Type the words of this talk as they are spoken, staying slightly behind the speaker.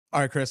All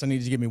right, Chris, I need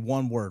you to give me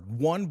one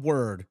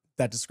word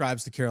that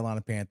describes the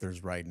Carolina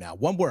Panthers right now.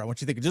 One word. I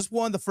want you to think of just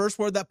one, the first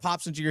word that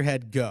pops into your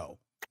head. Go.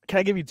 Can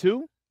I give you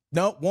two?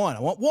 No, one. I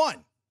want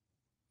one.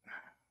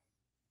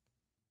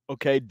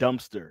 Okay,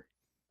 dumpster.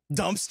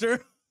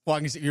 Dumpster.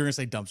 Well, you're going to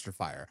say dumpster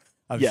fire.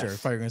 I'm Yes. sure.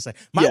 That's what you're going to say.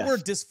 My Yes.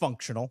 word,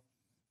 dysfunctional.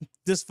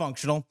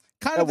 Dysfunctional.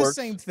 Kind That of the works.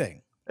 same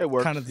thing. It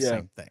works. Kind of the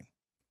same thing.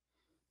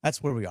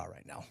 That's where we are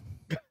right now.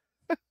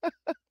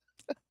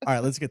 All right,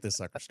 let's get this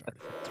sucker started.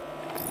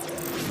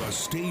 The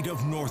state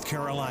of North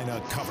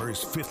Carolina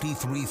covers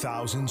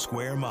 53,000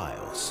 square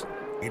miles.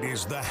 It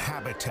is the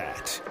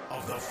habitat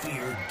of the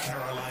feared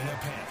Carolina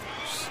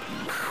Panthers.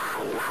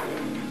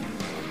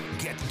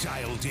 Get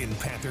dialed in,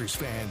 Panthers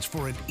fans,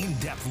 for an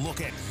in-depth look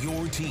at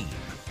your team,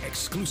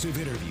 exclusive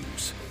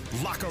interviews,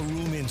 locker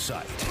room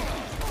insight.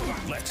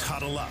 Let's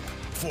huddle up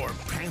for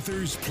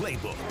Panthers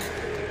Playbook.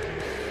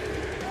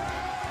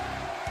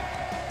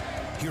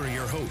 Here are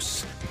your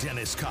hosts,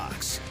 Dennis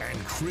Cox and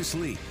Chris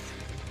Lea.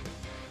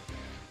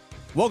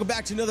 Welcome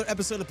back to another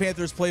episode of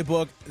Panthers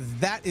Playbook.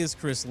 That is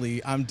Chris Lea.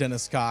 I'm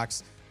Dennis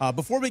Cox.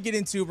 Before we get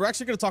into, we're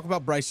actually going to talk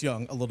about Bryce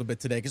Young a little bit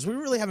today because we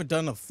really haven't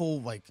done a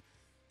full,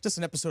 just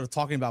an episode of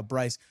talking about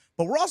Bryce.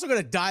 But we're also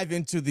going to dive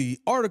into the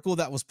article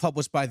that was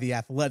published by The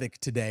Athletic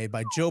today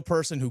by Joe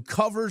Person, who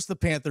covers the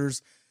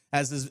Panthers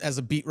as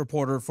a beat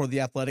reporter for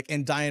The Athletic,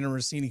 and Dianna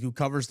Russini, who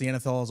covers the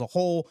NFL as a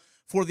whole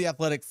for The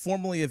Athletic,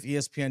 formerly of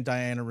ESPN,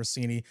 Dianna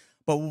Russini.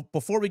 But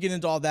before we get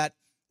into all that,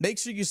 make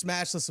sure you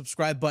smash the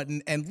subscribe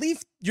button and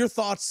leave your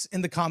thoughts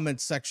in the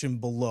comments section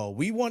below.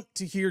 We want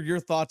to hear your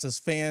thoughts as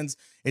fans.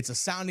 It's a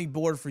sounding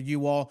board for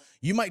you all.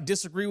 You might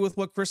disagree with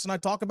what Chris and I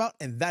talk about,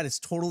 and that is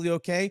totally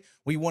okay.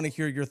 We want to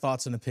hear your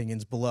thoughts and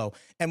opinions below.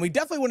 And we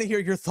definitely want to hear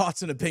your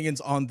thoughts and opinions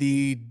on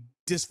the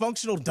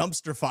dysfunctional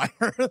dumpster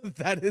fire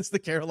that is the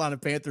Carolina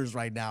Panthers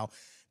right now.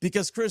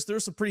 Because, Chris,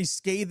 there's some pretty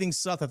scathing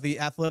stuff that The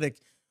Athletic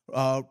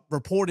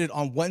reported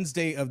on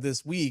Wednesday of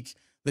this week,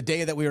 the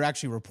day that we were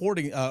actually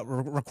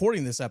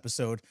recording this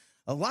episode.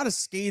 A lot of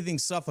scathing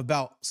stuff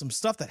about some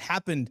stuff that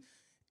happened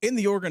in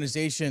the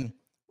organization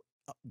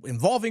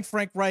involving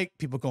Frank Reich,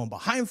 people going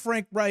behind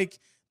Frank Reich,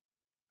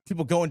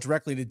 people going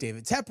directly to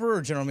David Tepper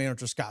or General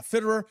Manager Scott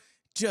Fitterer.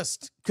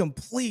 Just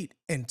complete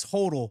and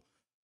total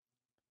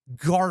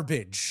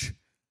garbage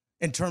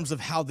in terms of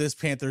how this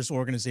Panthers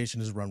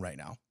organization is run right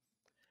now.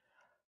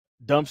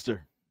 Dumpster.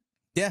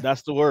 Yeah,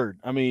 that's the word.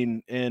 I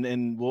mean,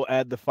 and we'll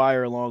add the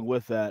fire along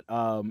with that.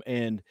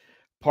 And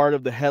part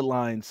of the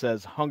headline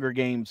says Hunger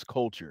Games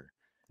culture.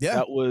 Yeah,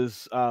 that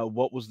was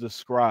what was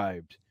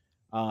described.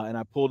 And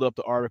I pulled up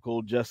the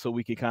article just so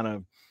we could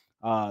kind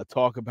of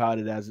talk about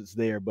it as it's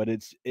there. But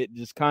it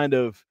just kind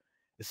of,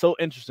 it's so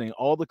interesting.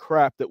 All the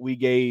crap that we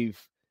gave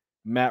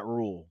Matt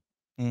Rule.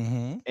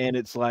 Mm-hmm. And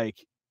it's like,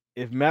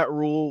 if Matt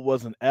Rule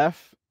was an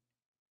F,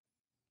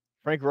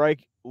 Frank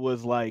Reich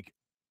was like,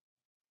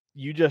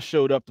 you just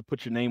showed up to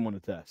put your name on the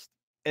test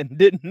and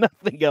did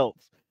nothing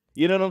else.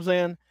 You know what I'm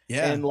saying?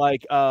 Yeah.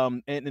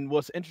 And and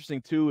what's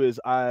interesting too is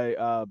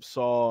I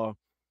saw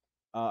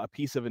a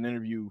piece of an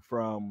interview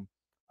from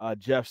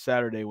Jeff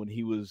Saturday when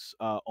he was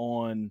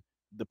on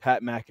the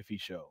Pat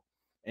McAfee show,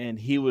 and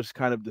he was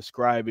kind of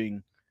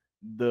describing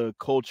the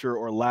culture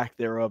or lack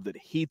thereof that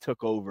he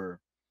took over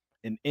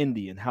in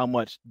Indy and how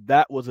much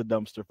that was a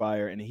dumpster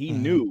fire. And he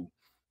knew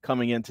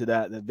coming into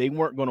that they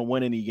weren't going to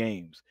win any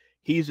games.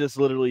 He's just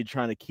literally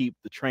trying to keep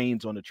the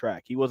trains on the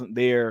track. He wasn't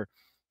there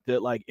to,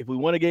 like, if we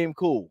win a game,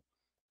 cool.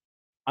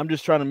 I'm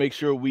just trying to make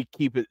sure we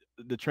keep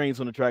the trains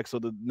on the track so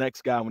the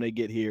next guy, when they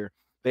get here,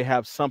 they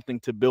have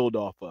something to build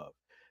off of.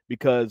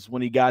 Because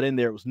when he got in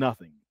there, it was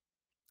nothing.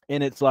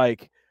 And it's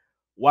like,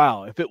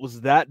 wow, if it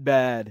was that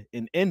bad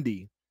in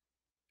Indy,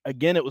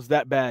 again, it was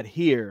that bad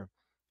here.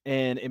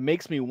 And it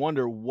makes me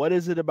wonder, what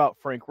is it about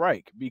Frank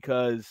Reich?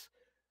 Because,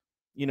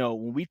 you know,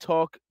 when we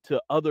talk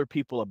to other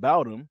people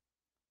about him,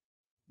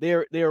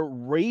 they're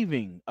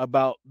raving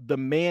about the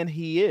man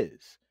he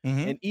is.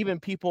 And even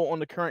people on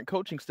the current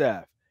coaching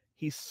staff,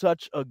 he's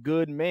such a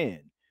good man.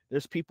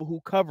 There's people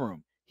who cover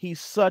him. He's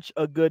such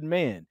a good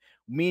man.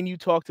 Me and you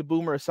talk to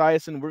Boomer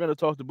Esiason. We're going to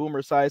talk to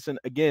Boomer Esiason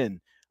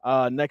again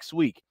next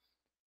week.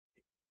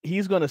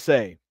 He's going to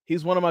say,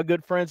 he's one of my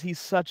good friends. He's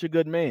such a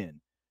good man.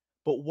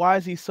 But why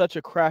is he such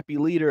a crappy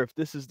leader if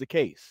this is the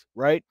case,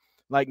 right?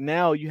 Like,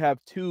 now you have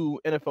two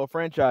NFL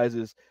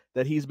franchises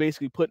that he's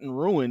basically put in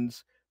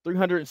ruins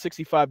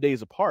 365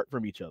 days apart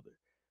from each other.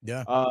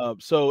 Yeah.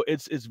 So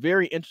it's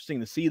very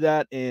interesting to see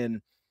that, and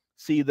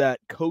see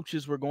that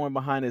coaches were going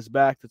behind his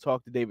back to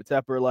talk to David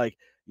Tepper, like,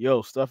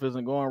 yo, stuff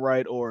isn't going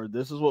right, or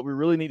this is what we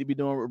really need to be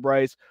doing with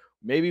Bryce.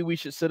 Maybe we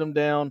should sit him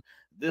down.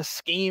 This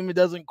scheme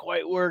doesn't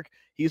quite work.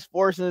 He's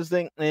forcing this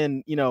thing.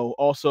 And, you know,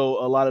 also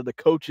a lot of the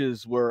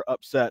coaches were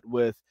upset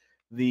with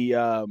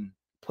the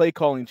play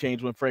calling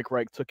change when Frank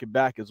Reich took it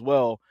back as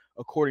well,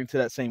 according to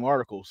that same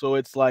article. So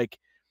it's like,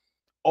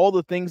 all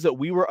the things that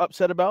we were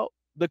upset about,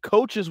 the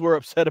coaches were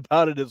upset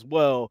about it as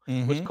well,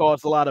 which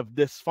caused a lot of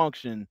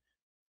dysfunction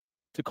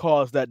to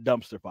cause that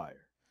dumpster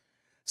fire.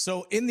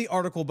 So in the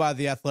article by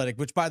The Athletic,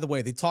 which, by the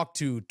way, they talked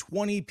to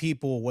 20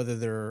 people, whether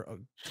they're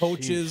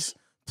coaches,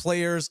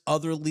 players,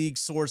 other league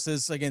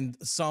sources. Again,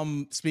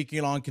 some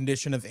speaking on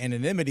condition of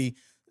anonymity,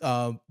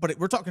 but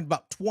we're talking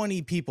about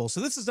 20 people.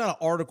 So this is not an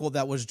article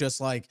that was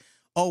just like,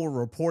 oh, we're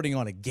reporting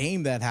on a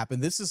game that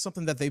happened. This is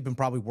something that they've been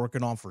probably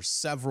working on for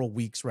several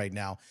weeks right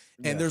now.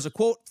 And there's a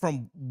quote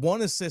from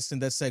one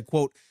assistant that said,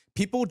 quote,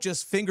 "People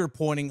just finger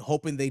pointing,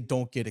 hoping they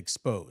don't get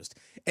exposed."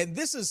 And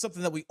this is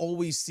something that we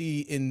always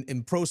see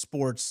in pro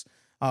sports,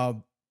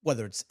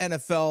 whether it's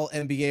NFL,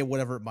 NBA,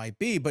 whatever it might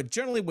be. But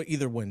generally,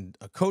 either when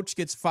a coach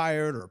gets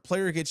fired or a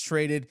player gets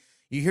traded,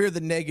 you hear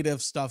the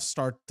negative stuff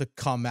start to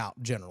come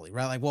out generally,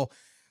 right? Like, well,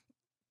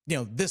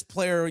 this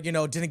player,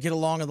 didn't get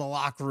along in the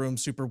locker room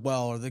super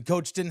well, or the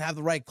coach didn't have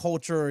the right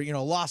culture, or,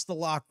 lost the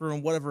locker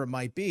room, whatever it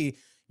might be.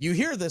 You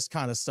hear this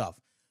kind of stuff,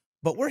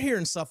 but we're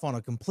hearing stuff on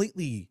a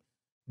completely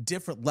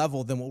different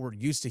level than what we're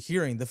used to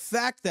hearing. The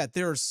fact that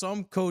there are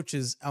some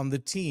coaches on the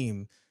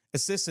team,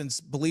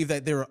 assistants, believe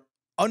that they're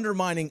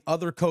undermining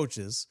other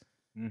coaches,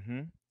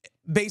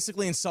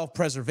 basically in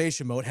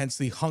self-preservation mode, hence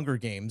the Hunger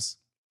Games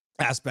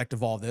aspect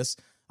of all this.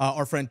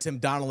 Our friend Tim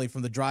Donnelly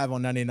from The Drive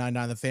on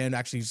 99.9 The Fan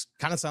actually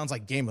kind of sounds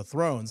like Game of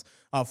Thrones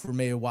for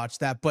me to watch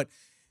that. But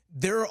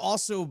there are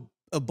also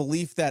a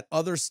belief that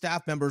other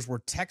staff members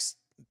were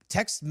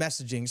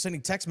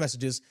sending text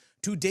messages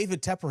to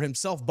David Tepper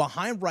himself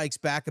behind Reich's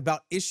back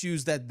about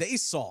issues that they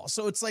saw.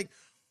 So it's like,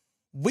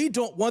 we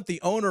don't want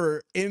the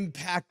owner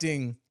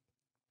impacting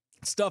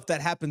stuff that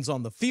happens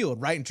on the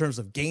field, right? In terms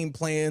of game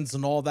plans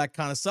and all that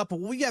kind of stuff. But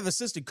we have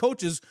assistant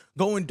coaches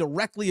going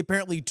directly,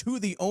 apparently, to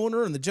the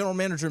owner and the general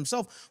manager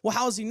himself. Well,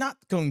 how is he not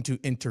going to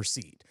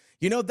intercede?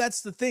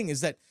 That's the thing,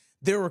 is that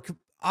there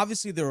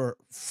are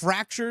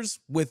fractures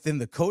within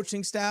the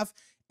coaching staff.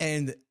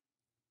 And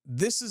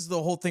this is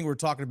the whole thing we're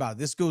talking about.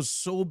 This goes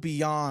so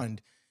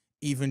beyond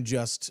even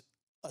just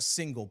a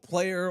single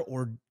player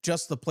or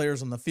just the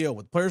players on the field.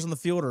 With players on the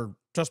field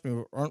trust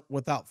me, aren't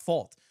without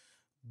fault.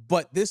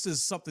 But this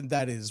is something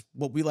that is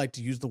what we like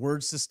to use the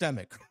word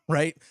systemic,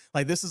 right?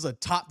 Like, this is a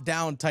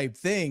top-down type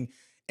thing,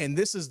 and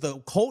this is the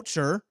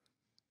culture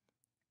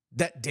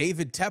that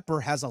David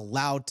Tepper has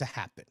allowed to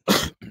happen.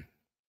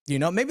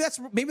 Maybe that's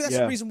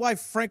the reason why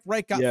Frank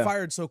Reich got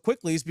fired so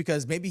quickly, is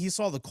because maybe he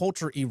saw the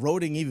culture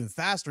eroding even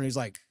faster, and he's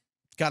like,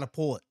 got to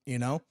pull it,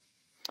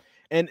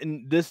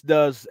 And this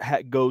does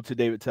go to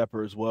David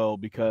Tepper as well,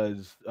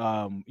 because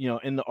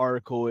in the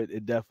article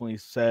it definitely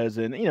says,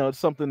 and it's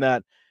something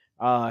that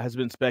has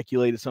been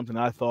speculated, something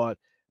I thought,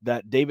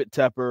 that David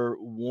Tepper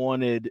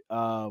wanted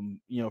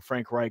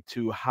Frank Reich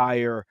to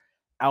hire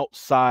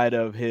outside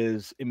of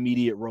his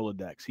immediate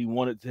Rolodex. He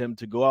wanted him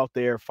to go out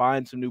there,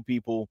 find some new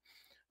people,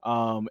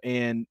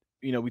 and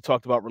we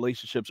talked about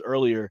relationships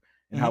earlier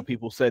and how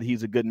people said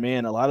he's a good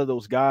man. A lot of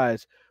those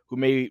guys who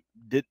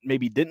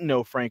maybe didn't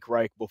know Frank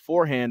Reich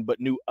beforehand, but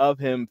knew of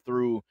him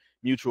through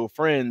mutual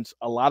friends,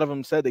 a lot of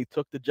them said they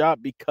took the job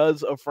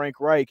because of Frank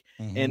Reich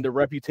and the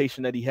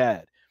reputation that he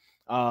had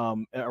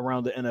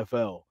around the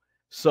NFL.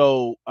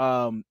 So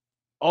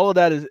all of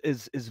that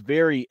is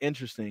very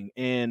interesting.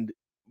 And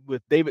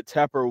with David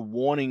Tepper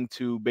wanting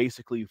to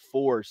basically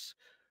force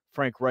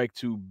Frank Reich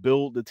to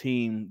build the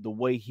team the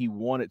way he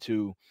wanted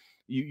to,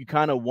 you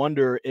kind of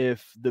wonder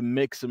if the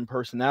mix in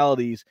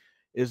personalities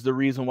is the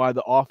reason why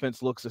the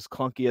offense looks as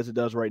clunky as it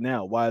does right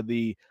now, why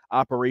the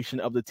operation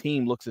of the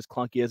team looks as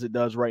clunky as it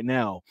does right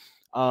now.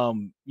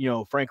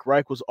 Frank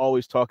Reich was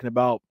always talking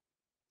about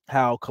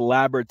how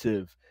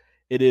collaborative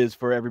it is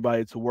for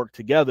everybody to work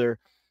together.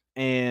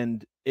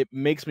 And it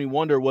makes me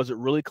wonder, was it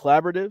really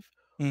collaborative?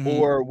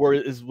 Or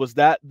was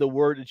that the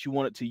word that you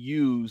wanted to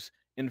use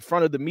in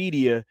front of the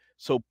media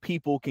so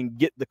people can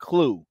get the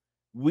clue?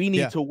 We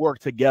need to work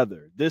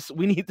together.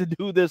 We need to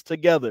do this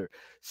together.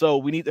 So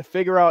we need to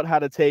figure out how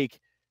to take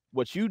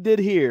what you did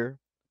here,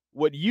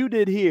 what you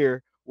did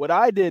here, what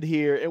I did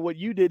here, and what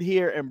you did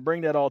here, and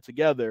bring that all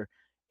together.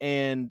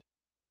 And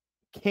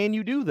can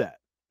you do that?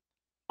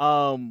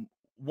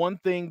 One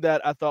thing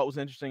that I thought was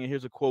interesting, and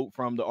here's a quote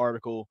from the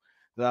article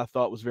that I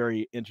thought was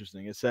very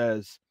interesting. It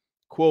says,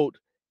 quote,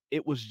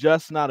 "It was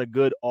just not a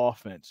good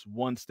offense,"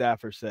 one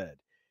staffer said.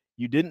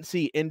 "You didn't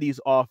see Indy's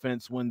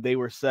offense when they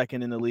were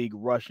second in the league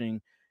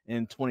rushing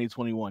in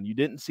 2021. You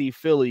didn't see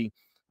Philly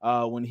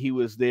when he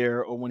was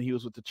there, or when he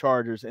was with the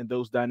Chargers, and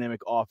those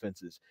dynamic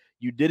offenses.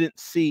 You didn't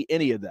see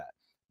any of that."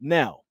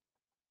 Now,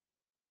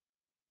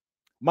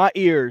 my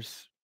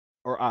ears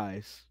or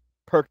eyes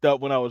perked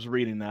up when I was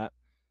reading that,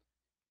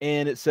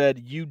 and it said,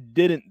 "You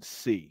didn't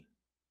see."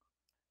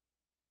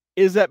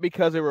 Is that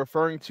because they're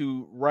referring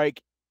to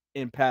Reich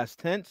in past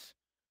tense,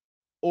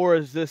 or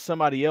is this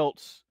somebody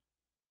else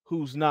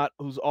who's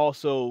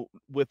also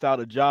without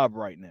a job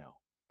right now?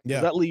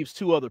 Because that leaves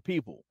two other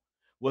people.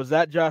 Was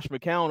that Josh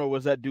McCown, or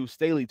was that Deuce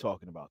Staley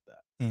talking about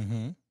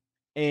that?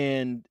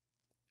 And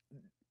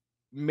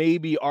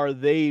maybe are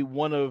they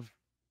one of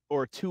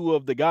or two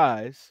of the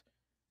guys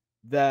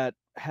that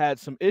had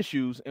some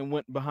issues and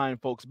went behind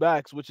folks'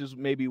 backs, which is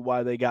maybe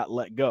why they got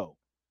let go.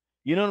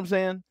 You know what I'm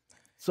saying?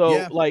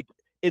 So like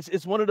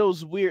it's one of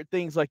those weird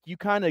things. Like, you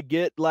kind of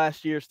get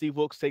last year, Steve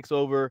Wilkes takes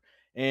over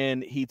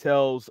and he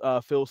tells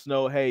Phil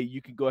Snow, "Hey,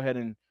 you can go ahead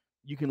and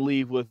you can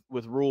leave with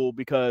Rule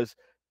because,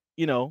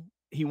 you know,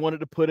 he wanted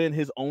to put in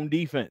his own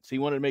defense. He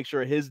wanted to make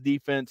sure his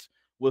defense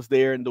was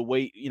there and the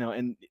weight, you know,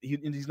 and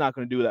he's not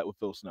going to do that with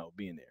Phil Snow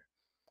being there.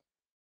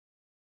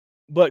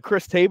 But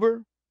Chris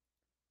Tabor,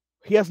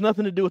 he has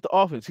nothing to do with the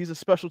offense. He's a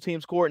special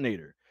teams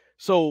coordinator.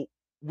 So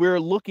we're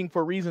looking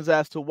for reasons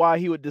as to why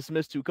he would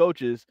dismiss two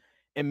coaches.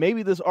 And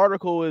maybe this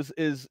article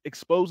is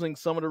exposing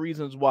some of the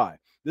reasons why.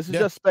 This is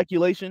just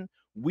speculation.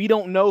 We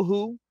don't know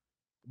who,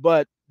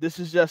 but this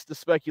is just the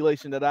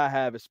speculation that I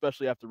have,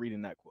 especially after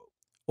reading that quote.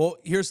 Well,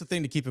 here's the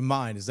thing to keep in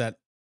mind is that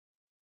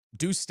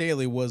Deuce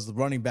Staley was the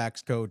running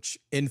backs coach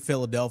in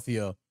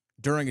Philadelphia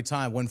during a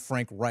time when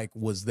Frank Reich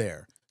was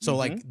there. So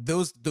like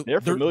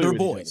they're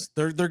boys,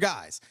 they're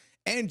guys.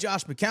 And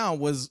Josh McCown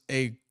was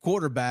a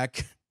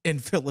quarterback in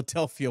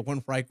Philadelphia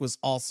when Reich was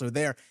also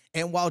there,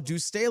 and while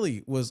Deuce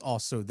Staley was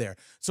also there.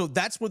 So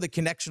that's where the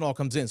connection all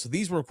comes in. So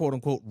these were quote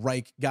unquote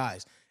Reich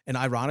guys. And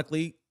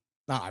ironically,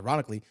 not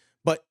ironically,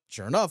 but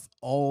sure enough,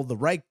 all the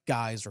Reich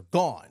guys are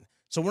gone.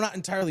 So we're not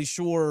entirely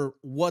sure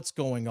what's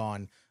going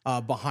on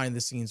behind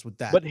the scenes with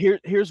that. But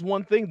here's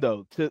one thing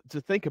though to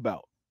think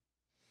about.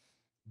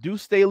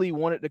 Deuce Staley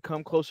wanted to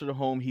come closer to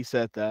home. He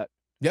said that.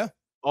 Yeah.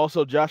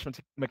 Also, Josh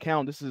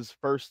McCown, this is his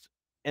first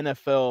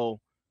NFL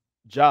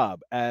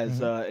job as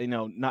you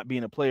know, not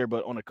being a player,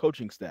 but on a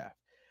coaching staff.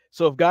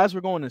 So if guys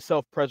were going in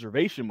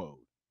self-preservation mode,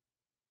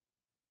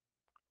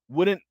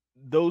 wouldn't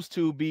those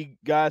two be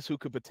guys who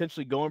could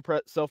potentially go in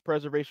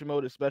self-preservation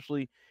mode,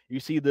 especially you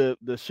see the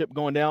ship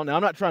going down? Now,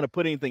 I'm not trying to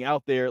put anything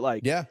out there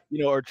like, you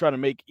know, or trying to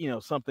make, you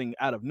know, something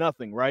out of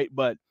nothing, right?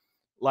 But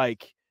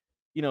like,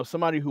 you know,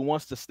 somebody who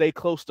wants to stay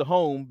close to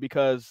home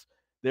because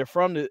they're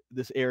from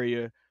this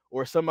area,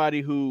 or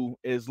somebody who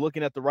is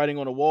looking at the writing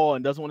on the wall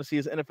and doesn't want to see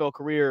his NFL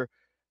career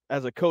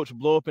as a coach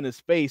blow up in his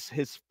face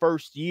his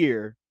first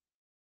year.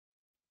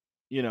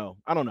 You know,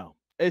 I don't know.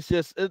 It's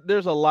just,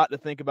 there's a lot to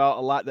think about,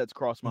 a lot that's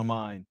crossed my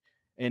mind.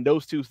 And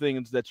those two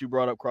things that you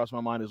brought up crossed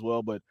my mind as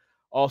well. But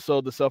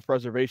also the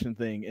self-preservation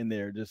thing in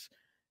there. Just,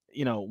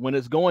 you know, when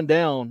it's going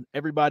down,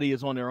 everybody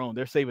is on their own.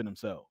 They're saving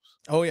themselves.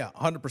 Oh, yeah,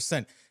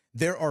 100%.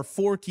 There are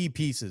four key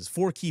pieces,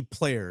 four key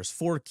players,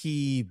 four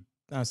key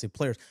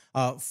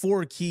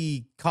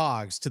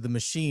cogs to the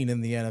machine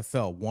in the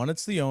NFL. One,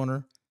 it's the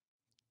owner.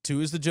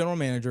 Two is the general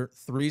manager.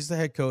 Three is the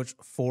head coach.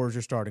 Four is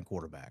your starting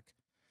quarterback.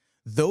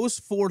 Those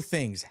four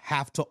things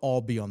have to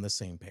all be on the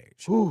same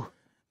page.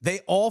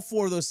 All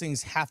four of those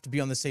things have to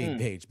be on the same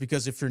page,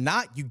 because if you're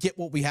not, you get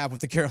what we have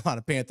with the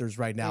Carolina Panthers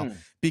right now.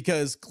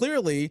 Because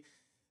clearly,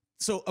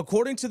 so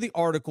according to the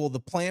article, the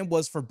plan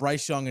was for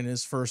Bryce Young in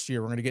his first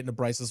year. We're going to get into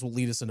Bryce. This will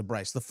lead us into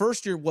Bryce. The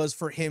first year was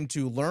for him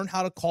to learn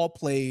how to call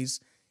plays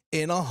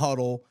in a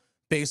huddle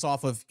based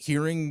off of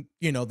hearing,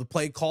 you know, the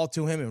play called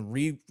to him and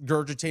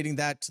regurgitating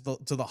that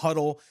to the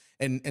huddle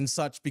and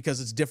such, because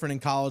it's different in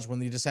college when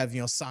they just have,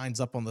 you know, signs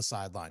up on the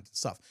sidelines and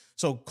stuff.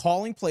 So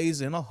calling plays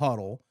in a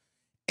huddle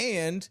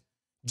and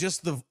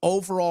just the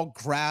overall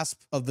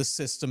grasp of the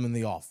system and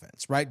the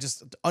offense, right?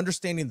 Just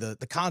understanding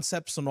the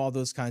concepts and all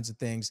those kinds of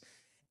things.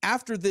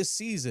 After this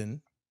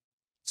season,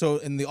 so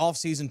in the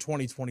offseason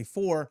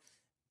 2024,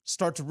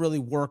 start to really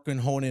work and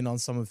hone in on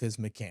some of his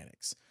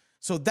mechanics.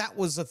 So that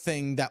was a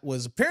thing that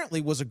was apparently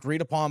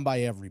agreed upon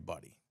by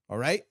everybody. All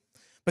right.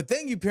 But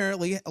then you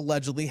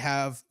allegedly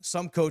have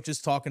some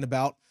coaches talking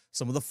about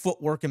some of the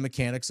footwork and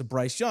mechanics of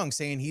Bryce Young,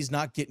 saying he's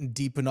not getting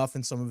deep enough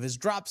in some of his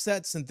drop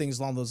sets and things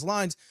along those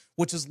lines,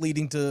 which is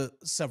leading to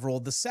several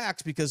of the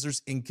sacks because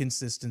there's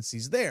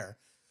inconsistencies there.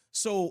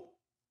 So,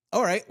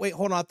 all right, wait,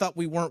 hold on. I thought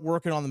we weren't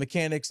working on the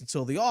mechanics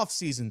until the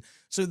offseason.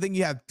 So then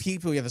you have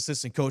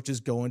assistant coaches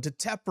going to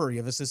Tepper. You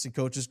have assistant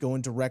coaches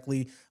going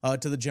directly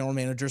to the general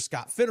manager,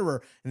 Scott Fitterer.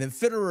 And then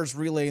Fitterer is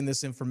relaying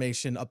this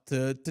information up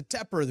to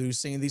Tepper, who's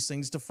saying these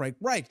things to Frank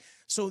Reich.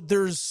 So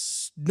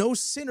there's no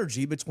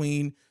synergy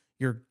between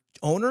your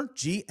owner,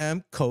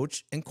 GM,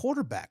 coach, and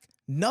quarterback.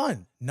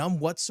 None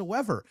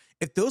whatsoever.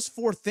 If those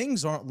four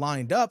things aren't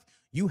lined up,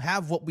 you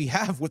have what we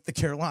have with the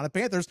Carolina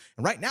Panthers.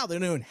 And right now, they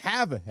don't even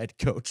have a head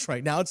coach.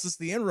 Right now, it's just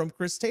the interim,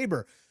 Chris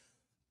Tabor.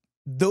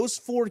 Those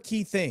four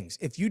key things,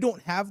 if you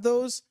don't have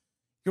those,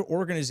 your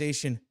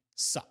organization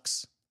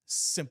sucks.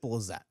 Simple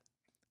as that.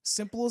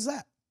 Simple as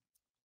that.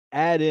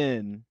 Add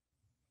in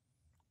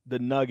the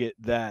nugget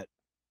that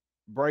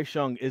Bryce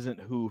Young isn't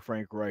who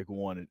Frank Reich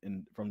wanted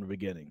from the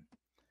beginning.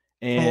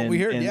 And from what we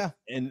heard,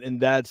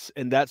 and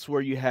that's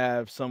where you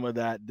have some of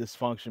that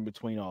dysfunction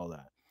between all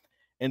that.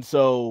 And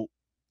so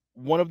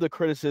one of the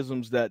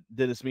criticisms that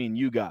Dennis, me and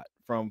you got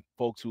from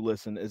folks who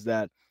listen is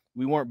that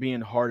we weren't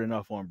being hard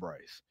enough on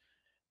Bryce.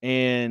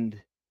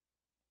 And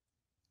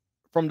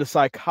from the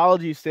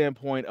psychology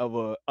standpoint of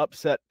a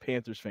upset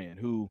Panthers fan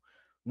who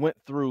went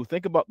through,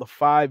 think about the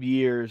 5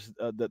 years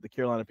that the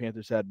Carolina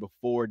Panthers had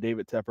before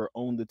David Tepper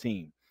owned the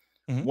team.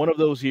 One of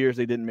those years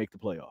they didn't make the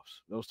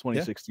playoffs. That was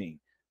 2016. Yeah. It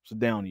was a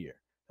down year.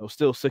 It was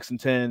still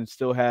 6-10.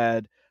 Still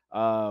had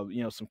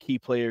some key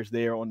players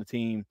there on the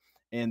team,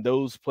 and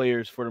those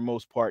players for the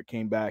most part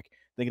came back.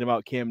 Thinking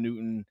about Cam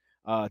Newton,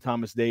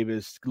 Thomas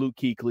Davis, Luke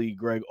Kuechly,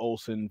 Greg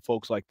Olsen,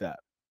 folks like that.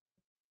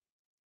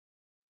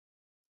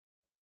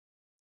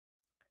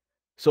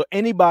 So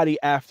anybody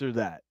after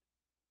that,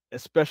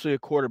 especially a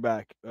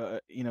quarterback,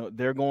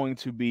 they're going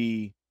to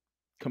be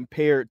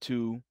compared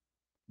to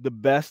the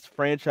best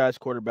franchise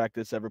quarterback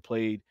that's ever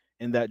played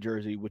in that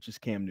jersey, which is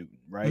Cam Newton,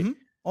 right? Mm-hmm.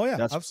 Oh yeah,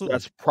 That's absolutely.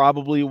 that's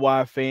probably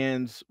why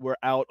fans were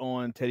out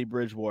on Teddy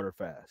Bridgewater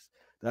fast.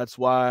 That's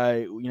why,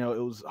 it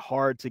was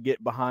hard to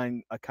get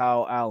behind a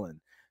Kyle Allen.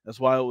 That's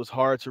why it was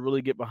hard to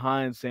really get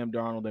behind Sam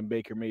Darnold and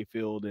Baker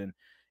Mayfield, and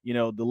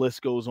the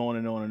list goes on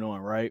and on and on,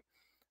 right?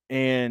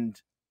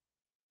 And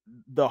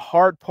the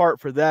hard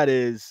part for that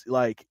is,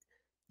 like,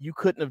 you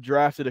couldn't have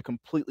drafted a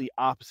completely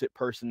opposite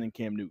person than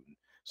Cam Newton.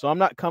 So I'm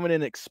not coming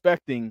in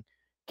expecting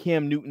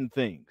Cam Newton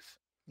things.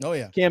 Oh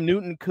yeah. Cam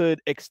Newton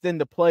could extend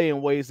the play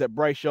in ways that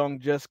Bryce Young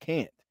just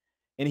can't,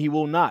 and he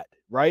will not,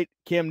 right?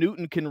 Cam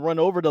Newton can run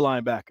over the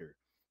linebacker.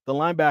 The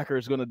linebacker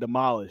is going to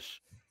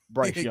demolish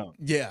Bryce Young.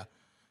 Yeah.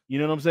 You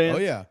know what I'm saying? Oh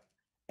yeah.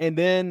 And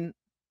then,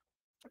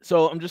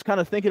 so I'm just kind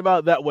of thinking about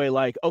it that way,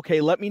 like,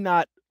 okay, let me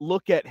not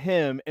look at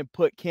him and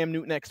put Cam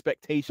Newton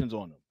expectations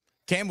on him.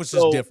 Cam was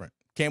just different.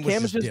 Cam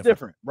is just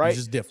different, right? He's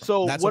just different.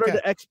 So That's what okay.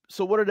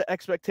 are the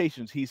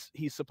expectations?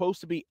 He's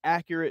supposed to be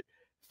accurate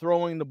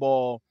throwing the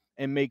ball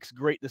and makes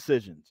great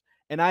decisions.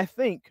 And I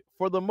think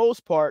for the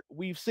most part,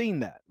 we've seen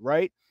that,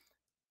 right?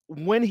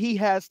 When he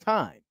has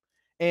time.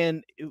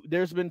 And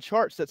there's been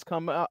charts that's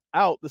come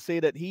out to say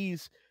that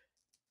he's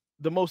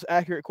the most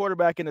accurate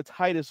quarterback in the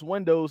tightest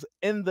windows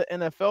in the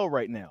NFL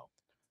right now,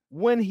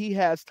 when he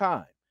has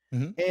time.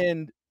 Mhm.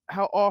 And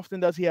how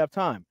often does he have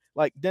time?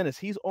 Like, Dennis,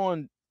 he's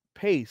on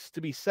pace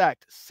to be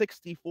sacked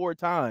 64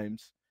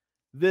 times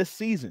this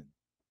season.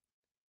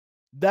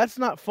 That's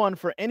not fun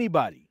for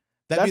anybody.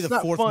 That'd be That's the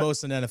not fourth fun.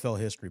 most in NFL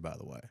history, by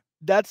the way.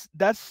 That's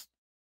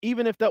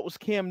even if that was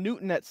Cam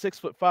Newton at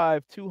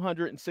 6'5",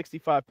 250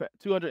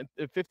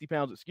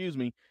 pounds, excuse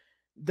me,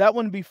 that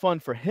wouldn't be fun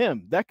for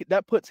him.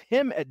 That puts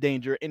him at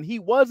danger, and he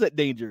was at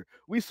danger.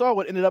 We saw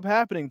what ended up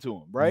happening to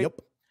him, right?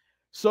 Yep.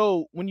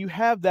 So when you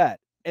have that,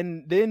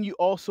 and then you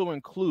also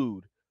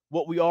include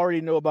what we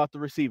already know about the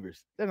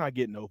receivers, they're not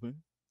getting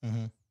open.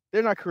 Mm-hmm.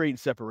 They're not creating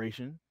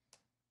separation.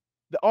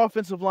 The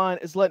offensive line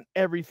is letting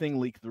everything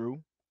leak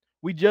through.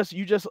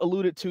 You just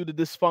alluded to the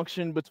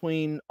dysfunction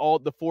between all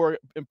the four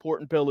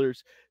important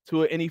pillars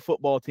to any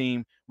football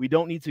team. We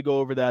don't need to go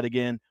over that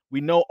again.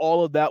 We know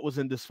all of that was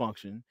in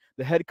dysfunction.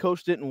 The head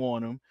coach didn't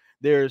want him.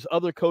 There's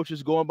other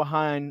coaches going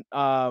behind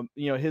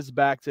his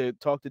back to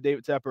talk to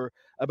David Tepper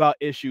about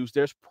issues.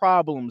 There's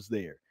problems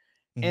there.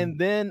 Mm-hmm. And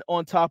then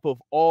on top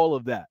of all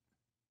of that,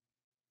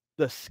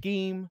 the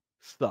scheme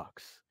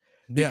sucks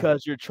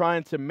because you're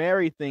trying to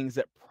marry things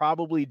that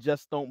probably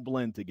just don't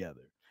blend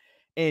together.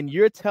 And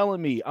you're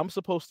telling me I'm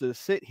supposed to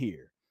sit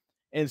here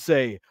and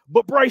say,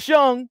 but Bryce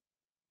Young,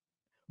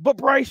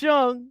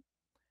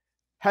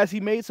 has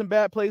he made some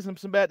bad plays and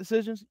some bad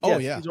decisions? Oh,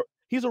 yes, yeah.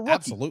 He's a rookie.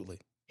 Absolutely.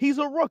 He's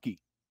a rookie.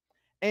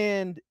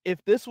 And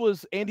if this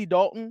was Andy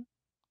Dalton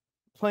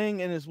playing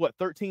in his,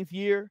 13th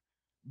year,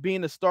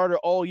 being a starter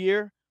all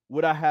year,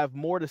 would I have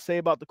more to say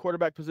about the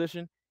quarterback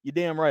position? You're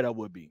damn right I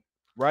would be,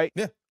 right?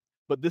 Yeah.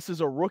 But this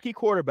is a rookie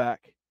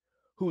quarterback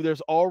who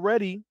there's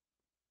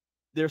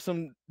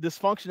some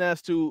dysfunction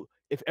as to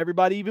if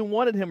everybody even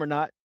wanted him or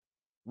not,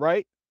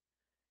 right?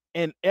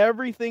 And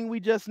everything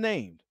we just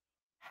named,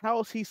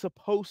 how is he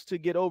supposed to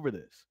get over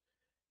this?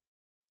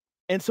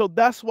 And so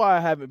that's why I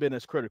haven't been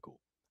as critical.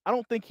 I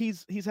don't think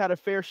he's had a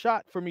fair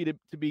shot for me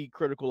to be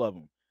critical of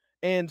him.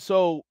 And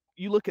so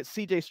you look at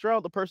CJ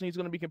Stroud, the person he's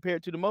going to be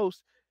compared to the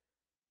most,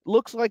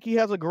 looks like he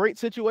has a great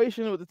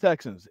situation with the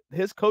Texans.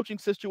 His coaching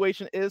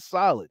situation is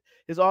solid.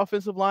 His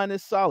offensive line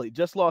is solid.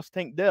 Just lost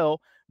Tank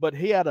Dell, but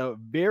he had a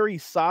very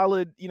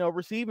solid,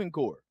 receiving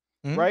core,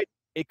 right?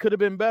 It could have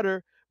been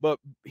better, but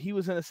he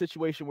was in a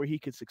situation where he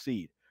could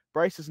succeed.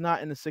 Bryce is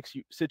not in a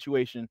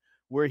situation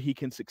where he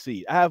can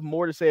succeed. I have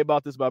more to say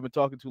about this, but I've been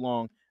talking too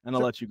long, and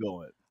I'll let you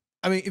go ahead.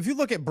 I mean, if you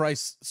look at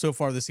Bryce so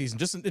far this season,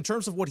 just in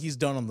terms of what he's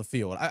done on the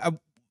field,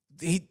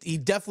 he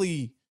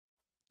definitely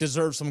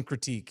deserves some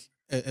critique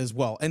as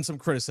well, and some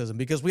criticism,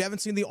 because we haven't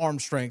seen the arm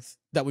strength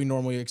that we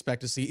normally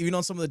expect to see. Even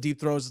on some of the deep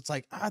throws, it's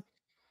like,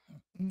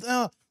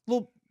 thought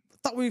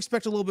we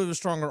expect a little bit of a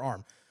stronger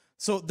arm.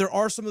 So there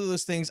are some of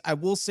those things. I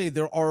will say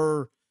there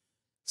are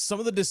some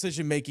of the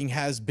decision making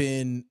has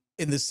been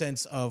in the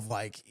sense of,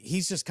 like,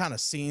 he's just kind of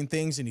seeing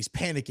things and he's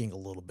panicking a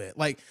little bit.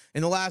 Like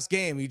in the last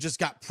game, he just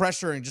got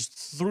pressure and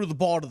just threw the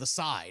ball to the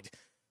side,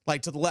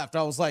 like to the left.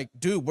 I was like,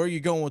 dude, where are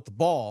you going with the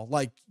ball?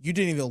 Like, you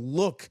didn't even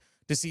look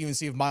to see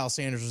if Miles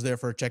Sanders was there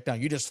for a check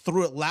down. You just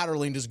threw it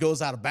laterally and just goes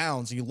out of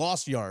bounds. You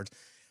lost yards.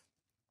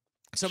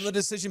 Some of the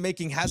decision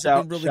making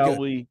hasn't been really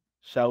good.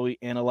 Shall we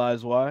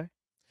analyze why?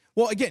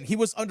 Well, again, he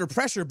was under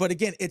pressure, but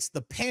again, it's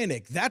the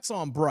panic. That's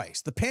on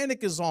Bryce. The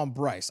panic is on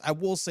Bryce. I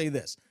will say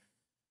this.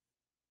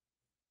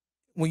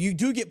 When you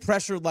do get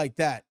pressure like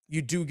that,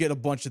 you do get a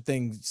bunch of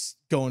things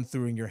going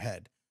through in your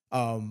head.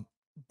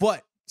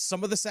 But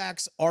some of the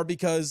sacks are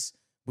because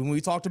when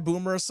we talked to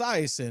Boomer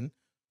Esiason,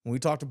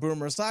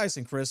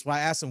 Chris, when I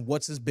asked him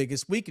what's his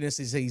biggest weakness,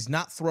 he said he's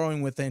not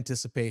throwing with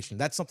anticipation.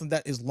 That's something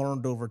that is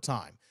learned over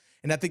time.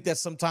 And I think that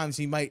sometimes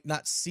he might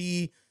not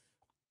see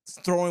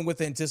throwing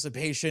with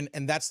anticipation,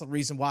 and that's the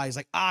reason why he's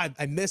like, I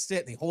missed it,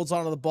 and he holds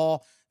onto the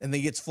ball, and then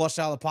he gets flushed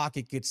out of the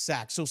pocket, gets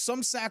sacked. So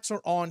some sacks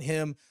are on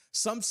him,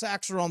 some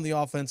sacks are on the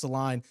offensive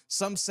line,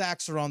 some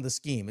sacks are on the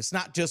scheme. It's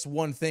not just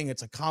one thing,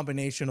 it's a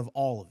combination of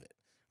all of it.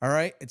 All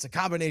right? It's a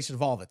combination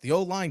of all of it. The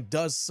O-line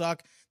does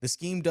suck, the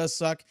scheme does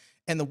suck,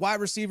 and the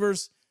wide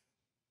receivers,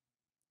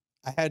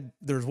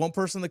 there's one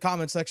person in the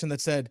comment section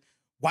that said,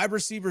 wide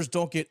receivers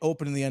don't get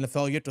open in the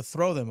NFL, you have to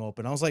throw them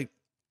open. I was like,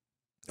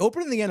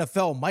 open in the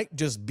NFL might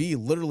just be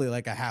literally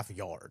like a half a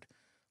yard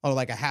or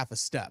like a half a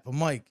step.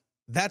 I'm like,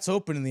 that's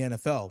open in the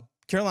NFL.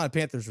 Carolina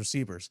Panthers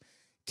receivers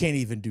can't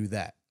even do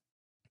that.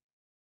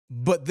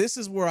 But this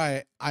is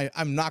where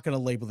I'm not going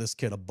to label this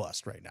kid a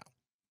bust right now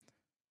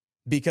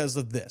because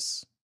of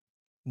this.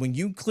 When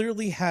you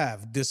clearly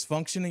have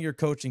dysfunction in your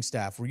coaching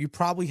staff, where you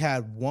probably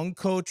had one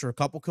coach or a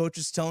couple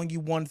coaches telling you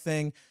one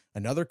thing,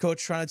 another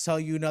coach trying to tell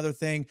you another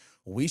thing,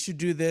 we should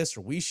do this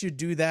or we should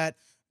do that,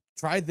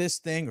 try this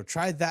thing or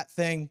try that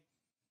thing.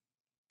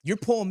 You're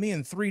pulling me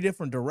in 3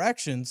 different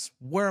directions.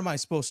 Where am I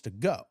supposed to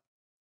go?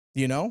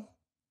 You know,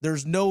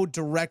 there's no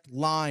direct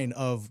line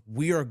of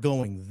we are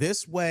going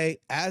this way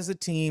as a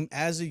team,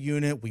 as a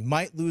unit. We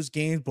might lose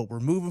games, but we're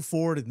moving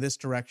forward in this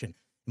direction.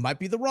 It might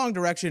be the wrong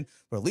direction,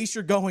 but at least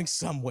you're going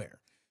somewhere.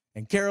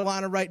 And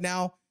Carolina right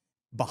now,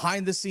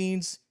 behind the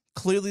scenes,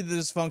 clearly the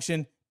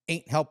dysfunction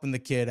ain't helping the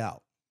kid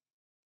out.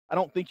 I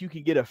don't think you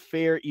can get a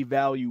fair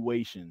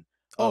evaluation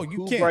of you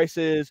who can't. Bryce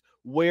is,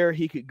 where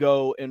he could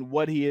go, and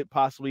what he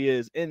possibly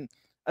is. And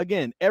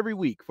again, every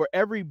week, for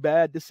every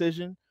bad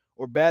decision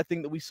or bad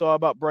thing that we saw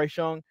about Bryce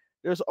Young,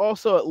 there's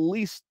also at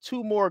least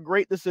 2 more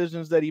great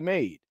decisions that he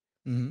made.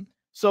 Mm-hmm.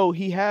 So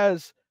he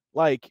has,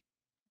 like,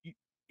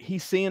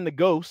 he's seeing the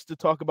ghost, to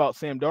talk about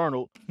Sam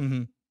Darnold,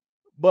 Mm-hmm.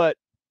 but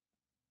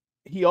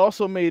he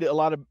also made a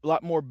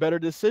lot more better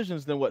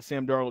decisions than what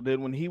Sam Darnold did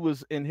when he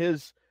was in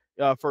his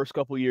first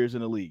couple years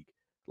in the league.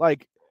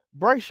 Like,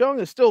 Bryce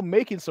Young is still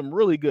making some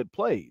really good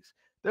plays.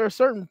 There are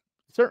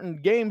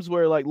certain games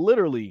where, like,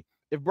 literally,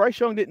 if Bryce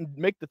Young didn't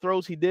make the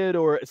throws he did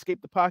or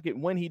escape the pocket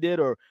when he did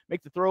or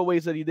make the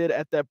throwaways that he did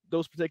at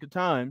those particular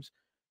times,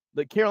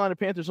 the Carolina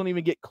Panthers don't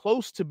even get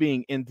close to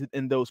being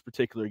in those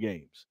particular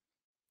games.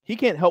 He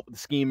can't help what the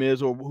scheme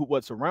is or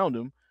what's around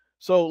him.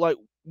 So, like,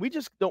 we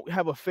just don't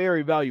have a fair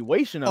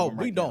evaluation of him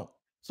right now.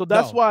 So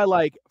that's why,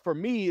 like, for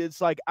me, it's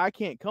like I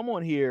can't come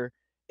on here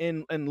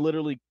and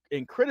literally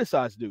and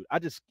criticize dude. I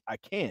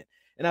can't.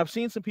 And I've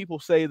seen some people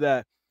say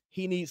that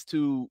he needs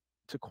to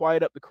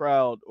quiet up the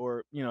crowd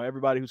or, you know,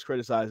 everybody who's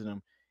criticizing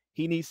him.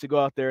 He needs to go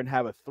out there and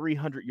have a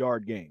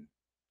 300-yard game.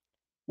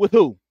 With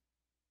who?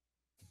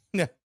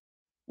 Yeah.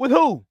 With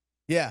who?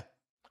 Yeah.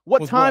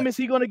 What time is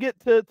he going to get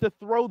to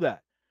throw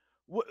that?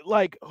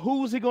 Like,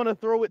 who's he going to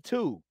throw it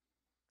to?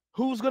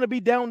 Who's going to be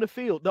down the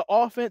field? The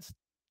offense,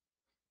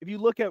 if you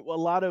look at a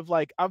lot of,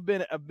 like, I've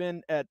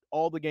been at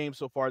all the games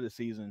so far this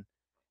season,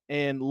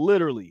 and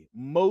literally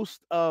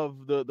most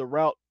of the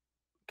route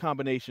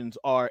combinations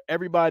are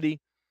everybody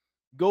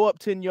go up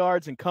 10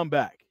 yards and come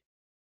back.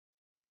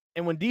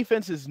 And when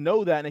defenses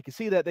know that and they can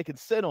see that, they can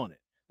sit on it.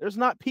 There's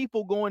not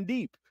people going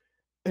deep.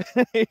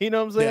 You know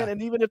what I'm saying? Yeah.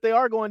 And even if they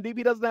are going deep,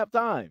 he doesn't have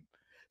time.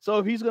 So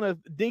if he's going to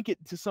dink it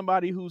to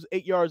somebody who's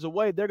 8 yards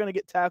away, they're going to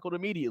get tackled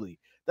immediately.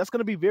 That's going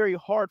to be very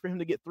hard for him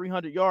to get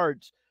 300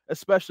 yards,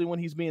 especially when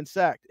he's being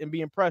sacked and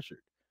being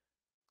pressured.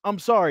 I'm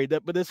sorry,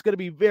 but it's going to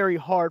be very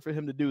hard for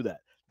him to do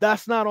that.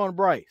 That's not on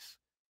Bryce.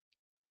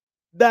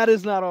 That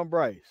is not on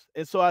Bryce.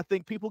 And so I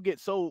think people get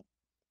so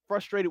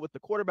frustrated with the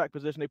quarterback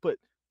position. They put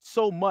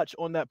so much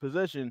on that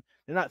position.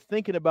 They're not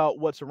thinking about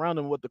what's around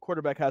them, what the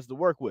quarterback has to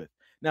work with.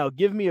 Now,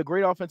 give me a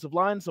great offensive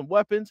line, some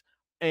weapons,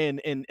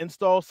 and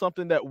install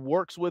something that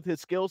works with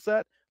his skill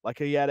set, like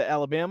he had at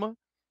Alabama,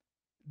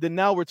 then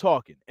now we're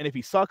talking. And if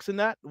he sucks in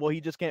that, well, he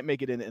just can't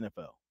make it in the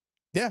NFL.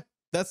 Yeah,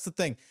 that's the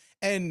thing.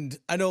 And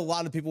I know a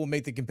lot of people will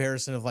make the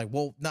comparison of like,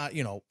 well, not,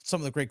 you know, some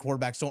of the great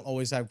quarterbacks don't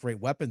always have great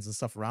weapons and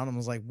stuff around them. I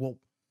was like, well,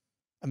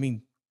 I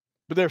mean,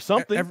 but there's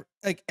something.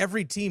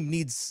 Every team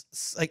needs,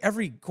 like,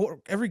 every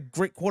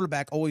great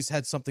quarterback always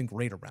had something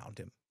great around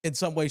him in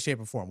some way, shape,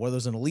 or form, whether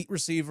it's an elite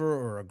receiver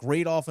or a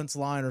great offense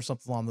line or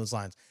something along those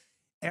lines.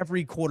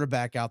 Every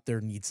quarterback out there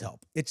needs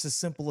help. It's as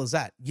simple as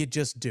that. You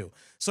just do.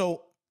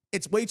 So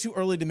it's way too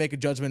early to make a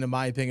judgment, in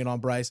my opinion, on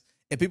Bryce.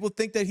 If people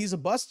think that he's a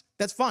bust,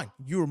 that's fine.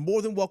 You are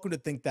more than welcome to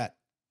think that.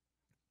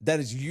 That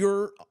is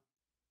your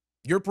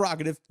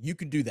prerogative. You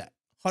can do that.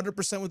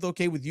 100% with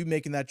okay with you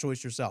making that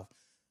choice yourself.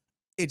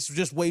 It's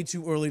just way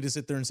too early to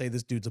sit there and say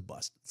this dude's a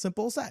bust.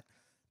 Simple as that.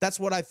 That's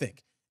what I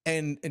think.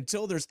 And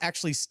until there's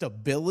actually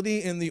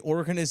stability in the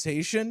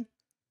organization,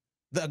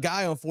 the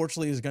guy,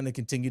 unfortunately, is going to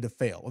continue to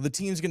fail. Or the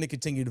team's going to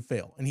continue to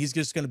fail. And he's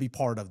just going to be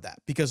part of that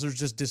because there's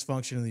just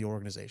dysfunction in the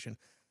organization.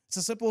 It's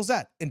as simple as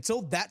that.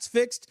 Until that's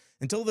fixed,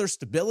 until there's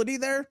stability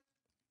there,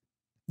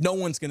 no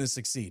one's going to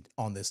succeed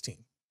on this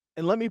team.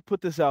 And let me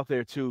put this out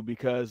there, too,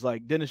 because,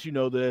 like, Dennis, you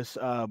know this,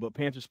 but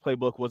Panthers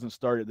Playbook wasn't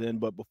started then.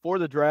 But before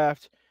the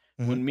draft,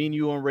 when me and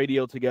you on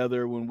radio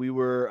together, when we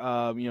were,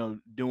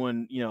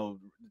 doing,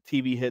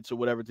 TV hits or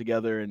whatever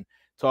together and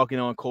talking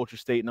on Culture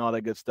State and all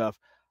that good stuff,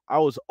 I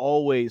was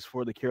always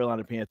for the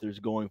Carolina Panthers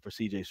going for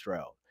C.J.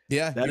 Stroud.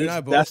 Yeah, you and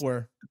I both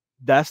were.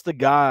 That's the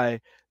guy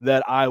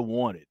that I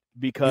wanted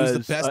because he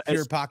was the best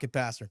pure pocket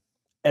passer,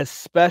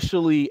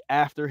 especially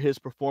after his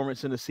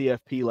performance in the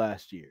CFP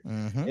last year.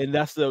 And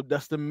that's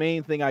the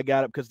main thing I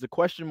got up, because the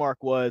question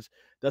mark was,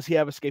 does he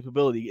have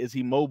escapability? Is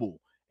he mobile?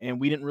 And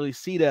we didn't really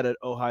see that at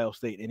Ohio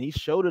State, and he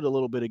showed it a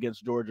little bit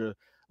against Georgia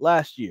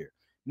last year.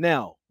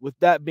 Now, with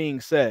that being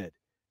said,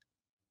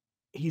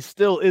 he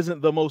still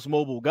isn't the most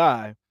mobile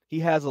guy. He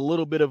has a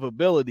little bit of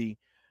ability,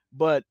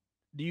 but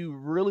do you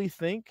really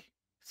think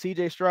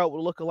C.J. Stroud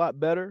would look a lot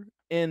better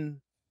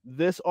in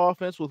this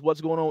offense with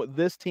what's going on with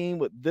this team,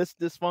 with this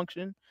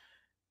dysfunction,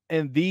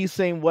 and these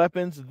same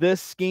weapons,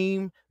 this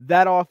scheme,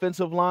 that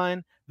offensive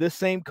line, this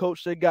same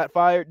coach that got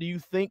fired? Do you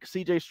think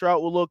C.J.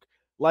 Stroud will look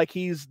like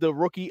he's the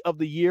rookie of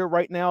the year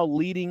right now,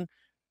 leading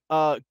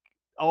all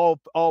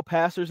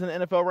passers in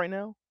the NFL right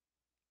now?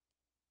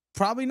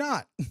 Probably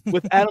not.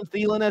 With Adam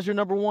Thielen as your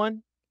number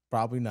one?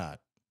 Probably not.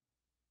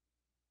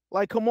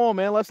 Like, come on,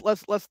 man.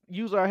 Let's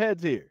use our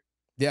heads here.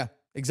 Yeah,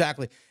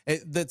 exactly.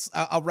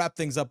 I'll wrap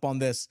things up on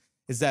this,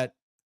 is that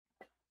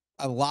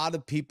a lot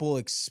of people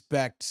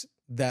expect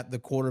that the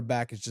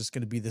quarterback is just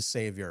going to be the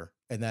savior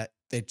and that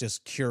it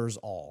just cures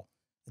all.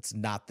 It's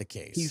not the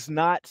case. He's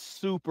not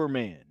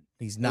Superman.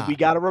 He's not. And we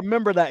got to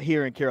remember that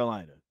here in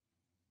Carolina.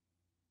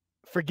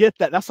 Forget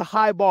that. That's a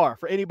high bar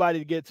for anybody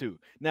to get to.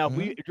 Now, if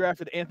we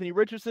drafted Anthony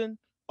Richardson,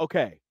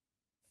 okay.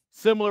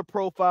 Similar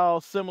profile,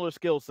 similar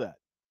skill set.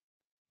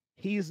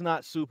 He's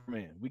not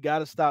Superman. We got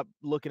to stop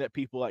looking at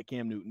people like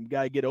Cam Newton. We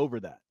got to get over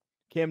that.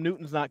 Cam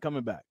Newton's not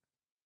coming back.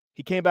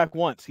 He came back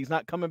once. He's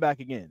not coming back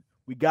again.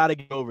 We got to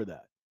get over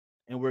that.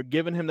 And we're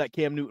giving him that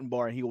Cam Newton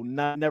bar, and he will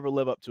never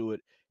live up to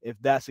it if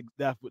that's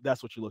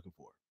what you're looking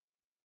for.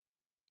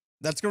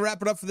 That's going to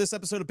wrap it up for this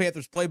episode of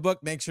Panthers Playbook.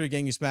 Make sure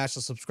you smash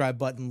the subscribe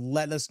button.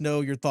 Let us know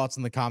your thoughts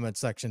in the comment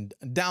section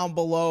down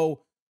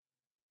below.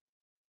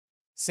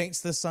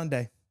 Saints this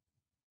Sunday.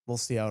 We'll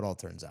see how it all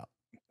turns out.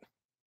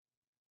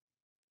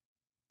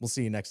 We'll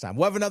see you next time.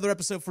 We'll have another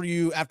episode for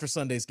you after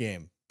Sunday's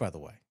game, by the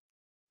way.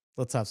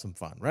 Let's have some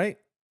fun, right?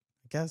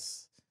 I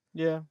guess.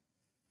 Yeah.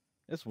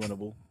 It's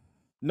winnable.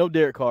 No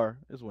Derek Carr.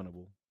 It's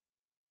winnable.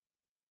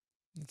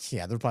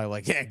 Yeah, they're probably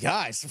like, yeah,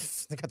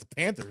 guys, they got the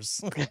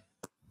Panthers.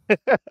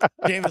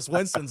 Jameis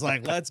Winston's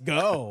like, let's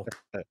go.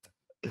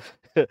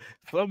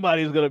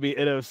 Somebody's going to be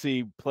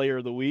NFC Player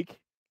of the Week.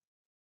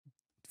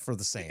 For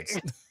the Saints.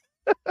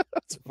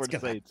 For the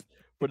Saints.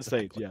 For the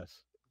Saints, yes.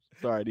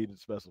 Sorry, I needed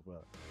to specify.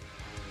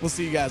 We'll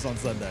see you guys on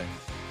Sunday.